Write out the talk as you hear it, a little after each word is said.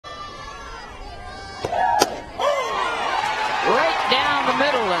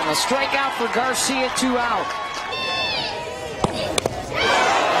A strikeout for Garcia, 2 out.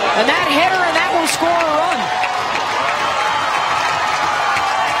 And that hitter, and that will score a run.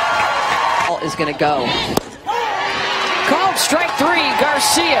 Is going to go. Called strike 3,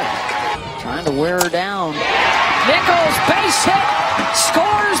 Garcia. Trying to wear her down. Nichols, base hit,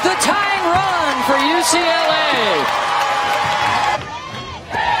 scores the tying run for UCLA.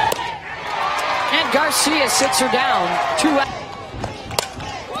 And Garcia sits her down, 2 out.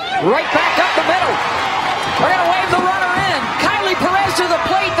 Right back up the middle. We're going to wave the runner in. Kylie Perez to the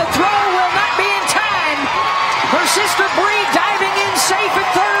plate. The throw will not be in time. Her sister Bree diving in safe at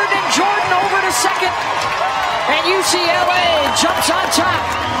third, and Jordan over to second. And UCLA jumps on top.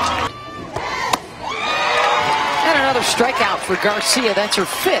 And another strikeout for Garcia. That's her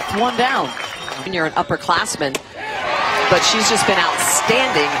 5th, 1 down. You're an upperclassman, but she's just been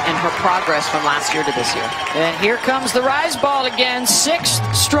outstanding in her progress from last year to this year. And here comes the rise ball again. 6th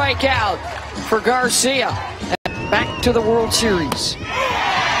strikeout for Garcia. Back to the World Series.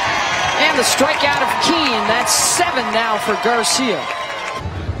 And the strikeout of Keene. That's 7 now for Garcia.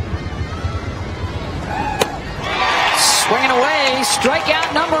 Swinging away,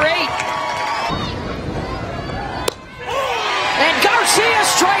 strikeout number 8. And Garcia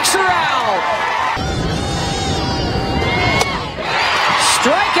strikes her out.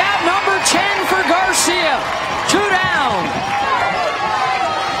 Strikeout number 10 for Garcia. 2 down.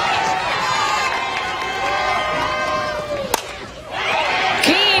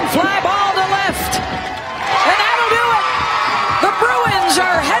 Keene, fly ball to left. And that'll do it. The Bruins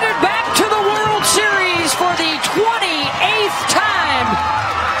are headed back to the World Series for the 28th time.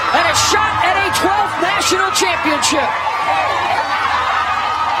 And a shot at a 12th national championship.